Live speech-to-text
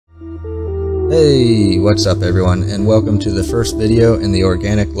Hey, what's up everyone, and welcome to the first video in the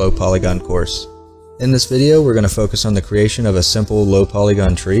Organic Low Polygon course. In this video, we're going to focus on the creation of a simple low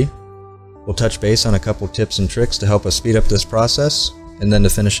polygon tree. We'll touch base on a couple tips and tricks to help us speed up this process, and then to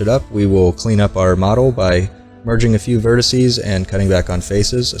finish it up, we will clean up our model by merging a few vertices and cutting back on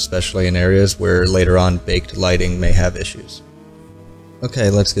faces, especially in areas where later on baked lighting may have issues. Okay,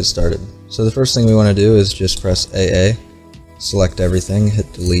 let's get started. So the first thing we want to do is just press AA, select everything,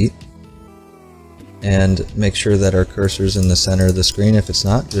 hit delete, and make sure that our cursor is in the center of the screen. If it's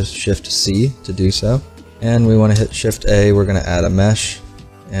not, just Shift C to do so. And we want to hit Shift A, we're going to add a mesh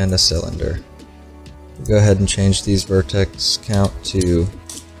and a cylinder. We'll go ahead and change these vertex count to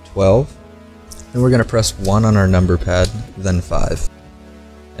 12. And we're going to press 1 on our number pad, then 5.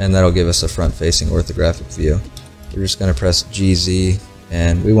 And that'll give us a front-facing orthographic view. We're just going to press GZ,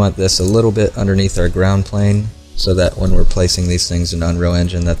 and we want this a little bit underneath our ground plane, so that when we're placing these things in Unreal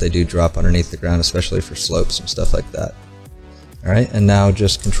Engine that they do drop underneath the ground, especially for slopes and stuff like that. Alright, and now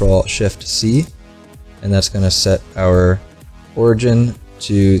just Control Shift C, and that's going to set our origin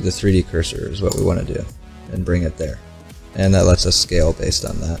to the 3D cursor is what we want to do, and bring it there. And that lets us scale based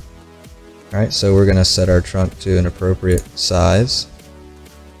on that. Alright, so we're going to set our trunk to an appropriate size,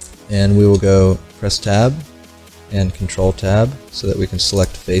 and we will go press Tab and Control Tab so that we can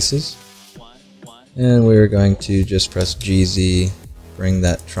select faces. And we're going to just press GZ, bring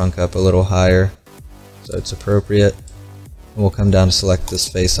that trunk up a little higher so it's appropriate. And we'll come down to select this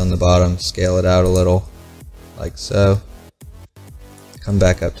face on the bottom, scale it out a little, like so. Come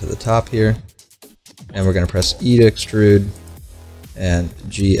back up to the top here, and we're going to press E to extrude, and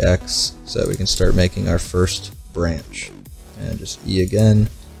GX so that we can start making our first branch. And just E again,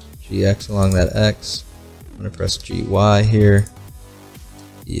 GX along that X. I'm going to press GY here,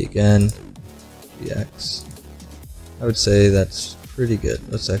 E again, GX. I would say that's pretty good.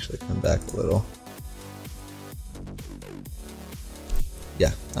 Let's actually come back a little.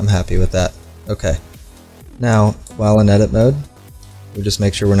 Yeah, I'm happy with that. Okay. Now, while in edit mode, we just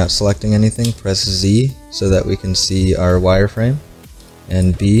make sure we're not selecting anything. Press Z so that we can see our wireframe.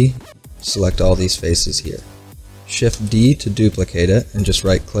 And B, select all these faces here. Shift D to duplicate it and just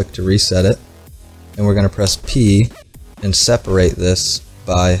right click to reset it. And we're going to press P and separate this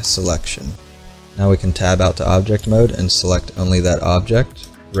by selection. Now we can tab out to object mode and select only that object,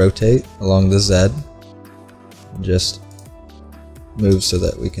 rotate along the Z, and just move so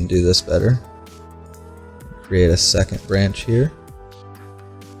that we can do this better. Create a second branch here,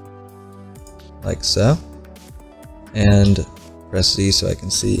 like so, and press Z so I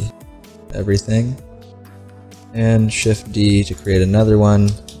can see everything, and Shift D to create another one,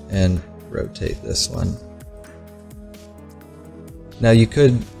 and rotate this one. Now you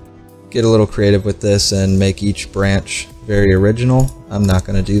could get a little creative with this and make each branch very original. I'm not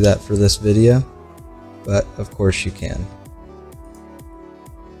going to do that for this video, but of course you can.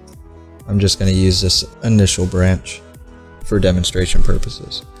 I'm just going to use this initial branch for demonstration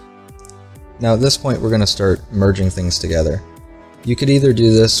purposes. Now at this point we're going to start merging things together. You could either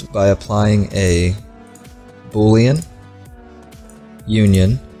do this by applying a Boolean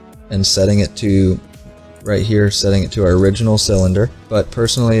union and setting it to right here, setting it to our original cylinder, but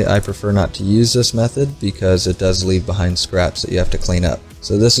personally I prefer not to use this method because it does leave behind scraps that you have to clean up.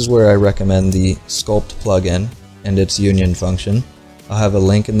 So this is where I recommend the SCULPT plugin and its union function. I'll have a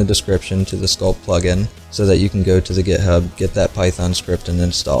link in the description to the SCULPT plugin so that you can go to the GitHub, get that Python script and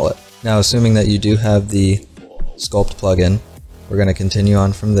install it. Now assuming that you do have the SCULPT plugin, we're going to continue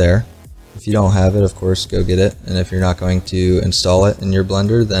on from there. If you don't have it, of course, go get it, and if you're not going to install it in your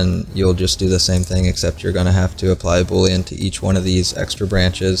Blender, then you'll just do the same thing, except you're going to have to apply a Boolean to each one of these extra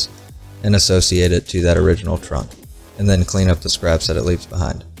branches and associate it to that original trunk, and then clean up the scraps that it leaves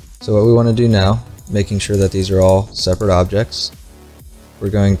behind. So what we want to do now, making sure that these are all separate objects, we're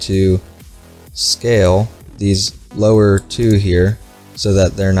going to scale these lower two here so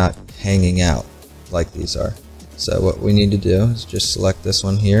that they're not hanging out like these are. So what we need to do is just select this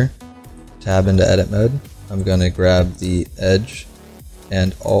one here, tab into edit mode. I'm going to grab the edge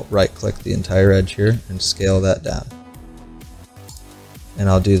and alt right click the entire edge here and scale that down. And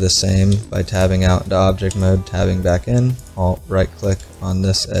I'll do the same by tabbing out into object mode, tabbing back in, alt right click on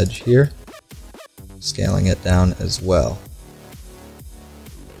this edge here, scaling it down as well.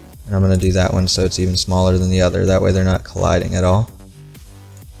 And I'm going to do that one so it's even smaller than the other, that way they're not colliding at all.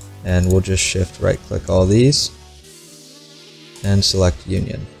 And we'll just shift right click all these and select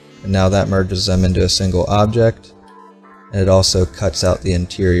union. And now that merges them into a single object, and it also cuts out the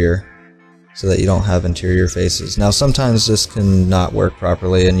interior so that you don't have interior faces. Now sometimes this can not work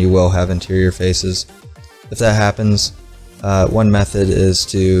properly and you will have interior faces. If that happens, One method is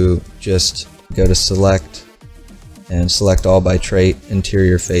to just go to select and select all by trait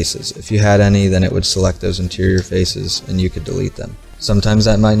interior faces. If you had any, then it would select those interior faces and you could delete them. Sometimes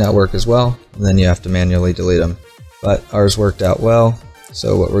that might not work as well, and then you have to manually delete them. But ours worked out well,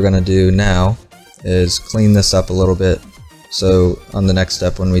 so what we're going to do now is clean this up a little bit, so on the next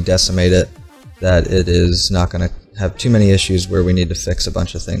step when we decimate it, that it is not going to have too many issues where we need to fix a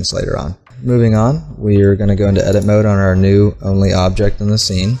bunch of things later on. Moving on, we are going to go into edit mode on our new only object in the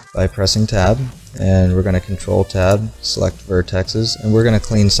scene by pressing tab, and we're going to control tab, select vertexes, and we're going to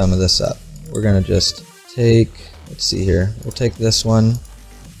clean some of this up. We're going to just take, let's see here, we'll take this one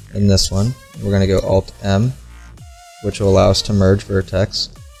and this one, and we're going to go Alt M, which will allow us to merge vertex,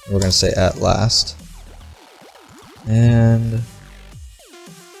 and we're going to say at last, and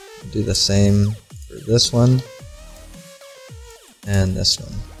do the same for this one and this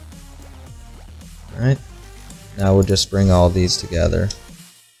one. Alright, now we'll just bring all these together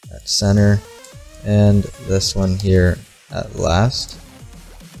at center, and this one here at last.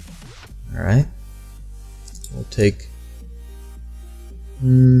 Alright, we'll take,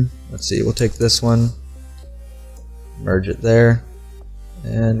 let's see, we'll take this one, merge it there,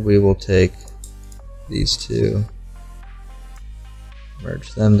 and we will take these two,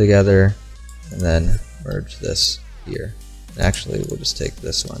 merge them together, and then merge this here. And actually, we'll just take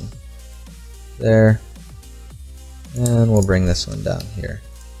this one there, and we'll bring this one down here.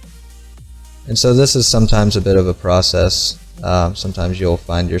 And so this is sometimes a bit of a process. Sometimes you'll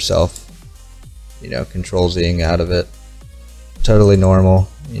find yourself, Control-Zing out of it. Totally normal.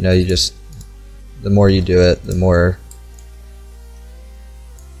 You just, the more you do it, the more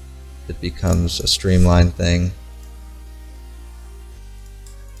it becomes a streamlined thing.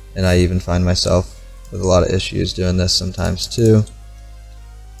 And I even find myself with a lot of issues doing this sometimes too.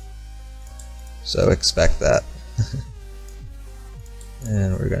 So expect that.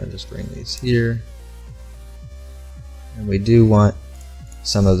 And we're going to just bring these here. And we do want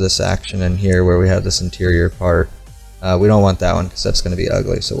some of this action in here where we have this interior part. We don't want that one because that's going to be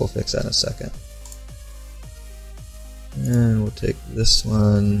ugly, so we'll fix that in a second. And we'll take this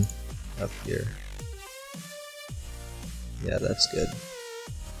one up here. Yeah, that's good.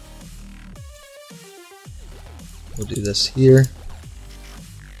 We'll do this here.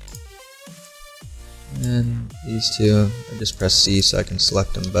 And these two, I just press C so I can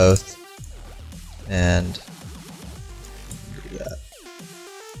select them both. And do that.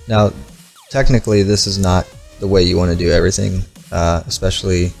 Now, technically this is not the way you want to do everything,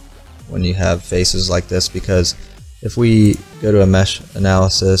 especially when you have faces like this, because if we go to a mesh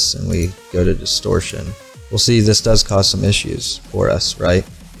analysis and we go to distortion, we'll see this does cause some issues for us, right?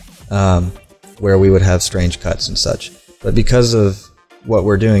 Where we would have strange cuts and such. But because of what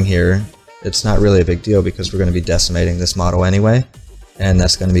we're doing here, it's not really a big deal because we're going to be decimating this model anyway, and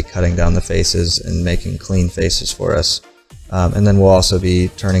that's going to be cutting down the faces and making clean faces for us. And then we'll also be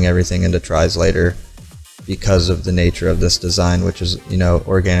turning everything into tries later because of the nature of this design, which is,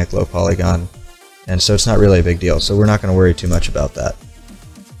 organic low polygon. And so it's not really a big deal, so we're not going to worry too much about that.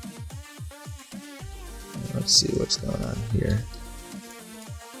 Let's see what's going on here.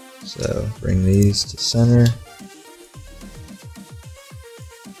 So bring these to center.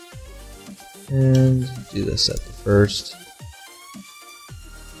 And do this at the first.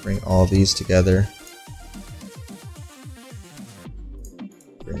 Bring all these together.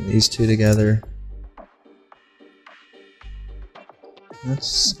 Bring these two together.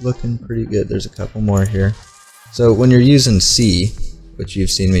 That's looking pretty good. There's a couple more here. So when you're using C, which you've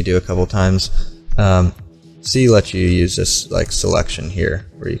seen me do a couple times, C lets you use this like selection here,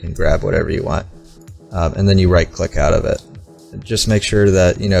 where you can grab whatever you want, and then you right click out of it. Just make sure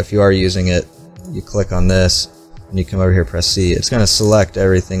that, if you are using it, you click on this, and you come over here, press C. It's going to select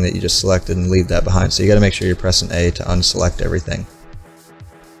everything that you just selected and leave that behind. So you got to make sure you're pressing A to unselect everything.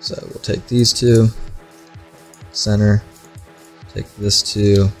 So we'll take these two, center, take this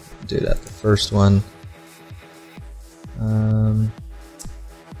two, do that the first one.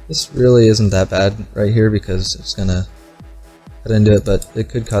 This really isn't that bad right here because it's going to cut into it, but it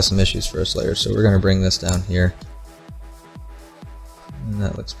could cause some issues for us later. So we're going to bring this down here. And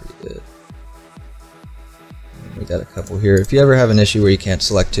that looks pretty good. And we got a couple here. If you ever have an issue where you can't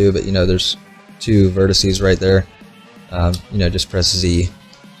select two, but there's two vertices right there, just press Z,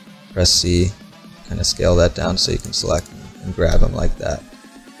 press C, kind of scale that down so you can select and grab them like that.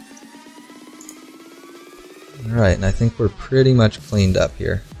 Alright, and I think we're pretty much cleaned up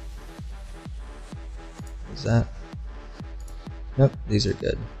here. Is that? Nope, these are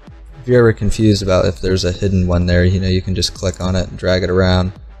good. If you're ever confused about if there's a hidden one there, you can just click on it and drag it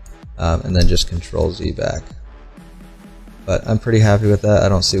around, and then just Control Z back. but I'm pretty happy with that. I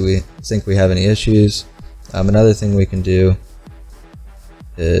don't think we have any issues. Another thing we can do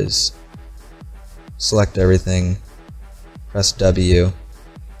is select everything, press W,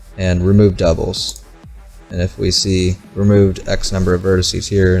 and remove doubles. And if we see removed X number of vertices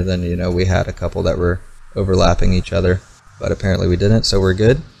here, then you know we had a couple that were overlapping each other, but apparently we didn't, so we're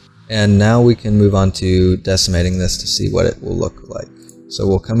good. And now we can move on to decimating this to see what it will look like. So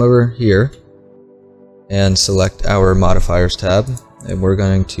we'll come over here and select our modifiers tab, and we're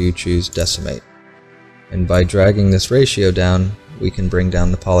going to choose decimate. And by dragging this ratio down, we can bring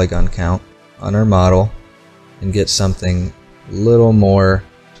down the polygon count on our model and get something a little more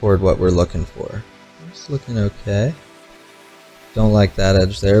toward what we're looking for. It's looking okay. Don't like that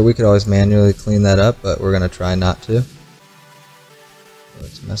edge there. We could always manually clean that up, but we're going to try not to.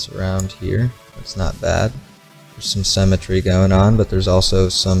 Let's mess around here. That's not bad. There's some symmetry going on, but there's also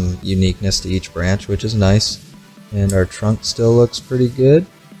some uniqueness to each branch, which is nice. And our trunk still looks pretty good,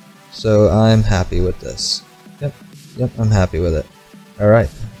 so I'm happy with this. Yep, I'm happy with it. Alright,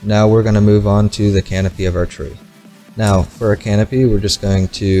 now we're going to move on to the canopy of our tree. Now, for our canopy, we're just going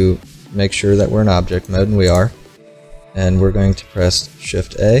to make sure that we're in object mode, and we are. And we're going to press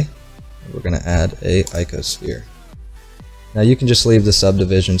Shift A, and we're going to add a icosphere. Now you can just leave the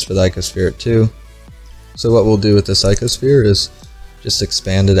subdivisions for the icosphere at 2. So what we'll do with this icosphere is just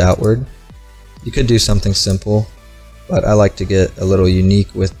expand it outward. You could do something simple, but I like to get a little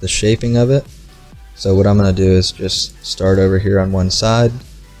unique with the shaping of it. So what I'm going to do is just start over here on one side,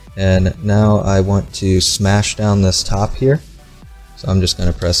 and now I want to smash down this top here. So I'm just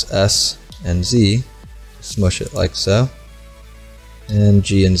going to press S and Z, smush it like so, and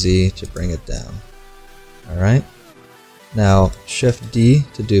G and Z to bring it down. Alright. Now Shift D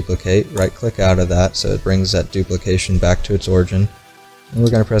to duplicate, right click out of that so it brings that duplication back to its origin, and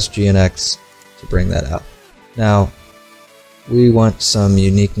we're going to press G and X to bring that out. Now we want some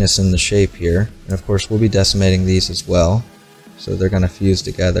uniqueness in the shape here, and of course we'll be decimating these as well, so they're going to fuse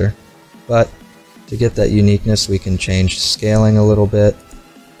together. But to get that uniqueness, we can change scaling a little bit.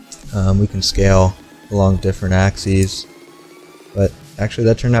 We can scale along different axes, but actually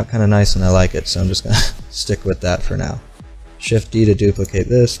that turned out kind of nice and I like it, so I'm just going to stick with that for now. Shift D to duplicate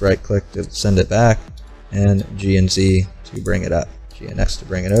this, right click to send it back, and G and Z to bring it up, G and X to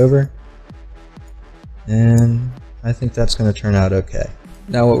bring it over, and I think that's going to turn out okay.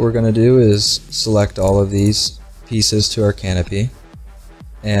 Now what we're going to do is select all of these pieces to our canopy,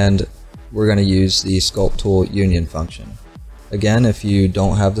 and we're going to use the Sculpt tool union function. Again, if you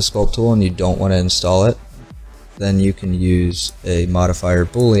don't have the Sculpt tool and you don't want to install it, then you can use a modifier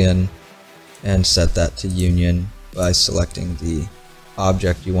boolean and set that to union by selecting the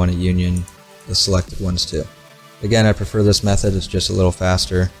object you want to union the selected ones to. Again, I prefer this method, it's just a little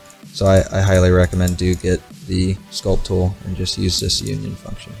faster, so I highly recommend do get the Sculpt tool and just use this union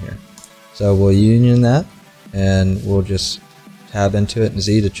function here. So we'll union that, and we'll just tab into it and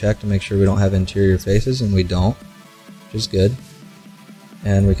Z to check to make sure we don't have interior faces, and we don't, which is good.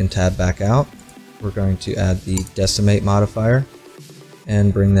 And we can tab back out. We're going to add the decimate modifier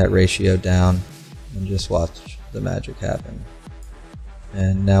and bring that ratio down, and just watch the magic happen.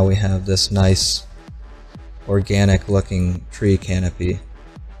 And now we have this nice organic looking tree canopy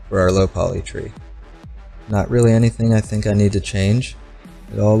for our low poly tree. Not really anything I think I need to change.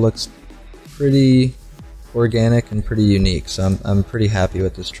 It all looks pretty organic and pretty unique, so I'm pretty happy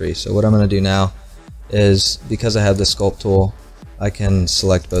with this tree. So what I'm going to do now is, because I have the Sculpt tool, I can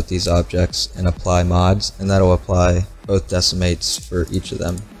select both these objects and apply mods, and that'll apply both decimates for each of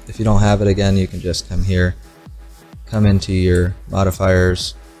them. If you don't have it, again, you can just come here, come into your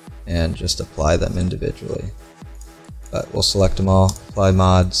modifiers, and just apply them individually. But we'll select them all, apply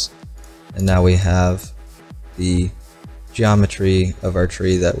mods, and now we have the geometry of our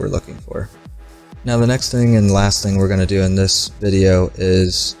tree that we're looking for. Now the next thing and last thing we're going to do in this video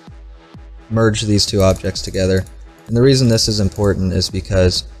is merge these two objects together. And the reason this is important is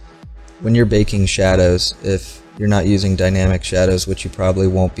because when you're baking shadows, if you're not using dynamic shadows, which you probably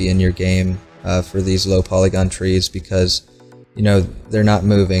won't be in your game for these low polygon trees, because you know they're not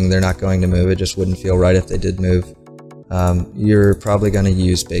moving, they're not going to move, it just wouldn't feel right if they did move, you're probably going to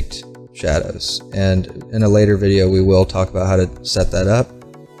use baked shadows. And in a later video we will talk about how to set that up,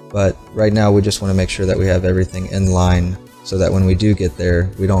 but right now we just want to make sure that we have everything in line so that when we do get there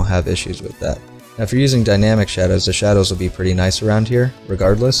we don't have issues with that. Now if you're using dynamic shadows, the shadows will be pretty nice around here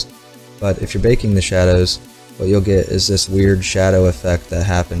regardless, but if you're baking the shadows, what you'll get is this weird shadow effect that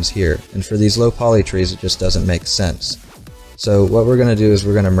happens here, and for these low poly trees it just doesn't make sense. So what we're going to do is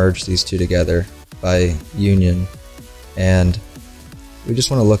we're going to merge these two together by union, and we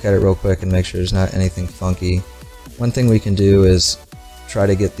just want to look at it real quick and make sure there's not anything funky. One thing we can do is try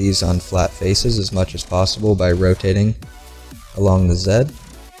to get these on flat faces as much as possible by rotating along the Z.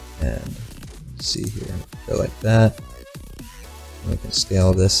 And see here, go like that. We can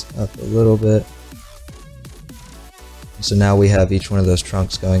scale this up a little bit. So now we have each one of those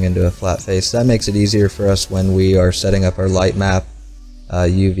trunks going into a flat face. That makes it easier for us when we are setting up our light map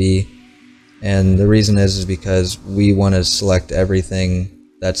UV. And the reason is because we want to select everything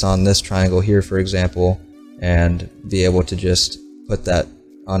that's on this triangle here, for example, and be able to just put that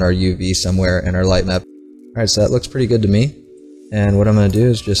on our UV somewhere in our light map. Alright, so that looks pretty good to me. And what I'm going to do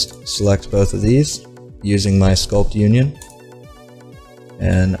is just select both of these using my SCULPT union.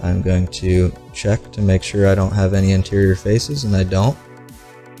 And I'm going to check to make sure I don't have any interior faces, and I don't.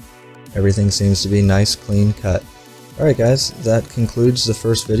 Everything seems to be nice, clean cut. Alright guys, that concludes the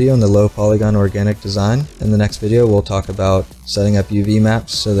first video in the low polygon organic design. In the next video we'll talk about setting up UV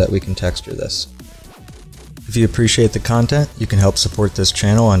maps so that we can texture this. If you appreciate the content, you can help support this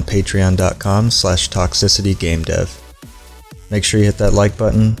channel on patreon.com/toxicitygamedev. Make sure you hit that like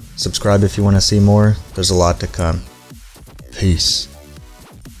button, subscribe if you want to see more, there's a lot to come. Peace.